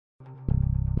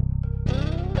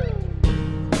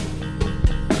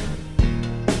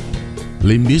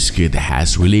Limp Bizkit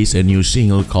has released a new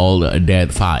single called Dead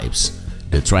Vibes.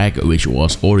 The track, which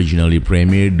was originally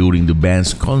premiered during the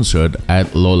band's concert at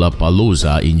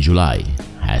Lollapalooza in July,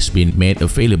 has been made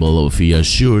available via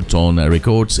Sure Tone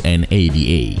Records and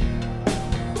ADA.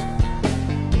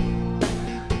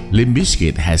 Limp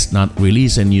Bizkit has not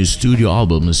released a new studio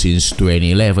album since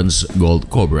 2011's Gold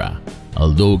Cobra,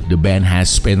 although the band has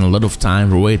spent a lot of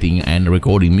time writing and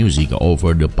recording music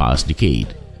over the past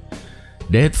decade.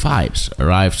 Dead Vibes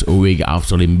arrives a week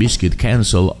after Limp Bizkit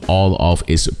canceled all of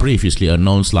its previously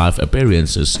announced live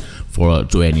appearances for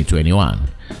 2021,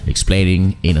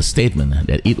 explaining in a statement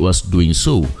that it was doing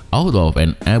so out of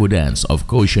an abundance of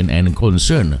caution and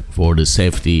concern for the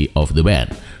safety of the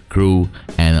band, crew,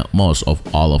 and most of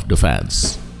all of the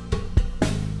fans.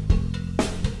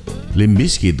 Limp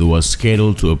Bizkit was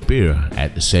scheduled to appear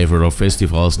at several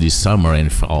festivals this summer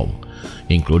and fall,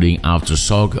 including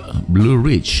Aftershock, Blue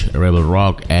Ridge, Rebel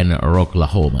Rock, and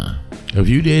Rocklahoma. A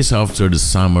few days after the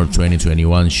summer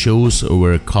 2021 shows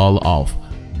were called off,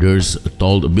 Durst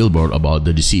told Billboard about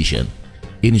the decision.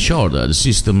 In short, the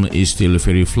system is still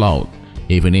very flawed.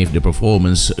 Even if the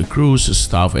performance crews,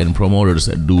 staff, and promoters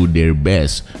do their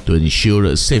best to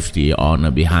ensure safety on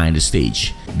behind the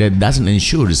stage, that doesn't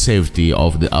ensure the safety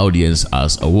of the audience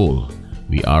as a whole.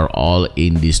 We are all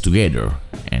in this together,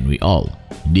 and we all,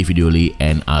 individually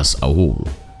and as a whole,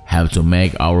 have to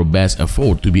make our best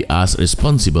effort to be as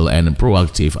responsible and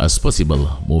proactive as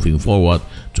possible moving forward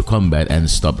to combat and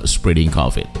stop spreading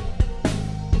COVID.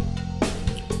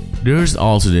 Durst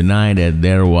also denied that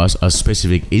there was a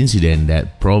specific incident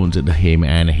that prompted him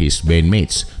and his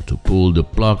bandmates to pull the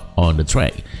plug on the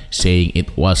track, saying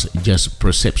it was just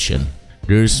perception.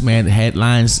 Durst made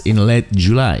headlines in late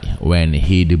July when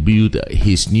he debuted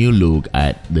his new look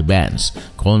at the band's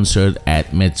concert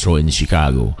at Metro in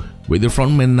Chicago, with the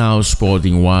frontman now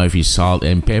sporting wavy salt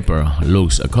and pepper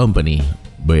looks accompanied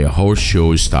by a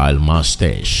horseshoe-style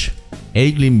mustache.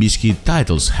 8 Limp Bizkit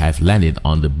titles have landed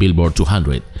on the Billboard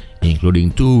 200,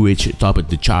 including 2 which topped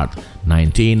the chart,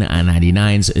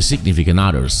 1999's Significant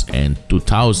Others and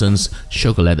 2000's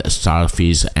Chocolate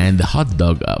Starfish and Hot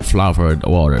Dog Flavored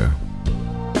Water.